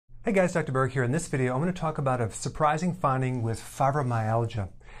Hey guys, Dr. Berg here. In this video, I'm going to talk about a surprising finding with fibromyalgia.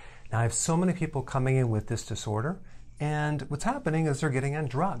 Now, I have so many people coming in with this disorder, and what's happening is they're getting on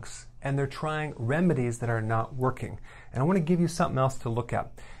drugs, and they're trying remedies that are not working. And I want to give you something else to look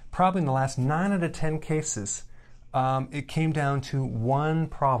at. Probably in the last 9 out of 10 cases, it came down to one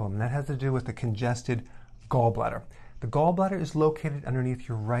problem, and that has to do with the congested gallbladder. The gallbladder is located underneath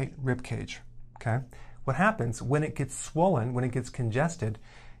your right ribcage. Okay? What happens when it gets swollen, when it gets congested,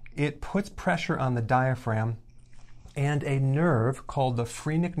 it puts pressure on the diaphragm and a nerve called the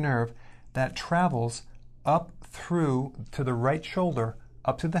phrenic nerve that travels up through to the right shoulder,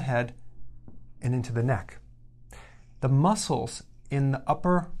 up to the head, and into the neck. The muscles in the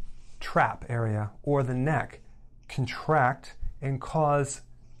upper trap area or the neck contract and cause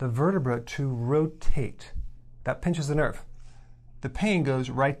the vertebra to rotate. That pinches the nerve. The pain goes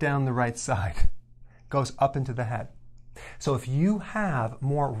right down the right side, goes up into the head. So if you have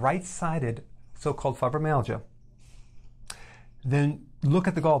more right-sided so-called fibromyalgia, then look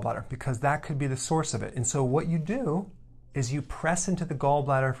at the gallbladder because that could be the source of it. And so what you do is you press into the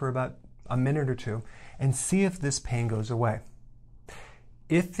gallbladder for about a minute or two and see if this pain goes away.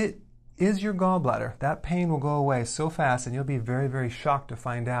 If it is your gallbladder, that pain will go away so fast and you'll be very, very shocked to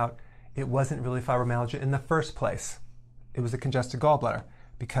find out it wasn't really fibromyalgia in the first place. It was a congested gallbladder,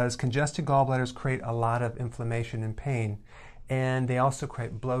 because congested gallbladders create a lot of inflammation and pain, and they also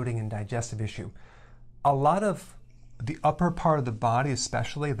create bloating and digestive issue. A lot of the upper part of the body,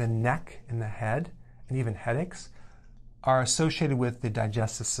 especially the neck and the head, and even headaches, are associated with the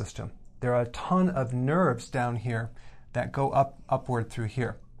digestive system. There are a ton of nerves down here that go upward through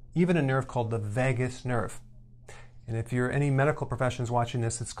here, even a nerve called the vagus nerve. And if you're any medical professionals watching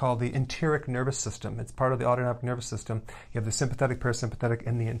this, it's called the enteric nervous system. It's part of the autonomic nervous system. You have the sympathetic, parasympathetic,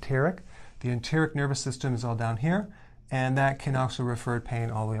 and the enteric. The enteric nervous system is all down here, and that can also refer to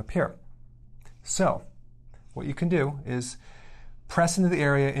pain all the way up here. So, what you can do is press into the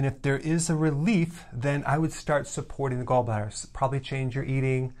area, and if there is a relief, then I would start supporting the gallbladder. Probably change your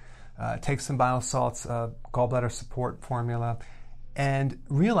eating, take some bile salts, gallbladder support formula, and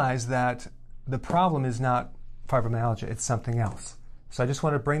realize that the problem is not fibromyalgia, it's something else. So I just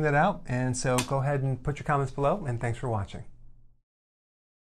want to bring that out, and so go ahead and put your comments below, and thanks for watching.